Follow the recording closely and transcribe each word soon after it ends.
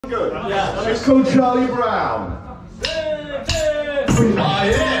Good. Yeah. It's called Charlie Brown. Oh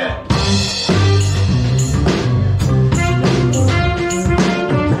yeah.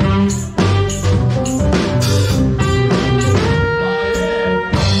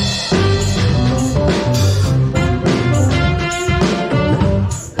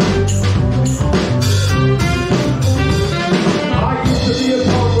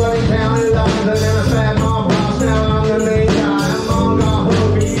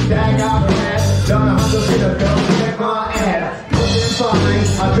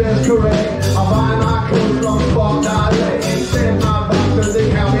 I dress correct, I buy my clothes from Sport Direct. Set my boxers, they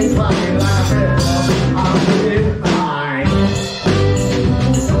count me flying like I said, I'm feeling fine.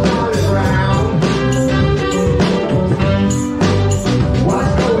 Charlie Brown,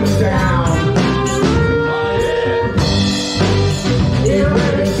 what's going down? Oh yeah. In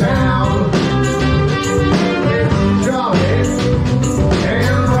Redding Town, it's Charlie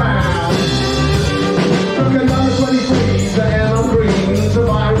and Brown. Took another 23 to Ella Green.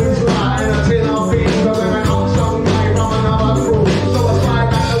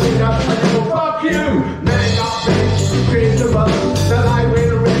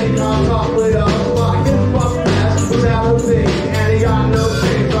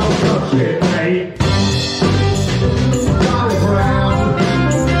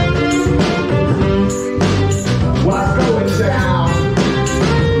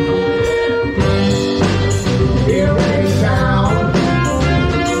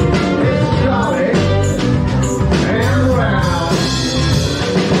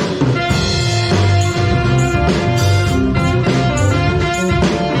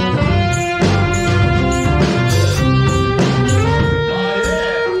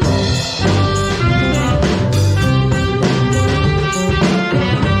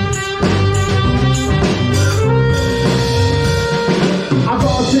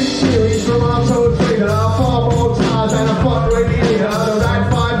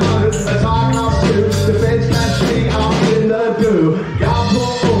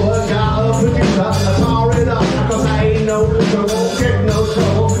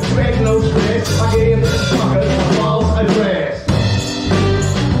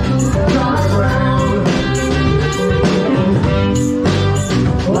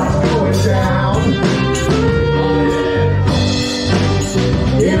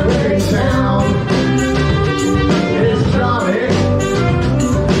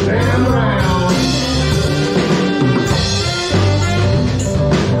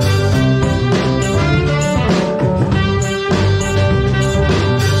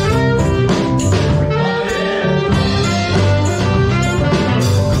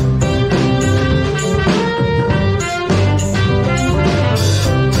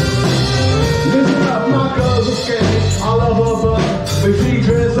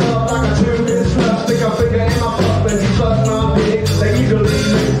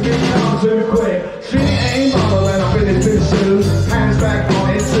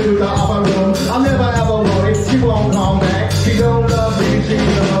 I'll never ever worry, she won't come back. She don't love me, she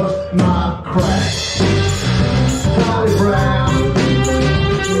loves my crap.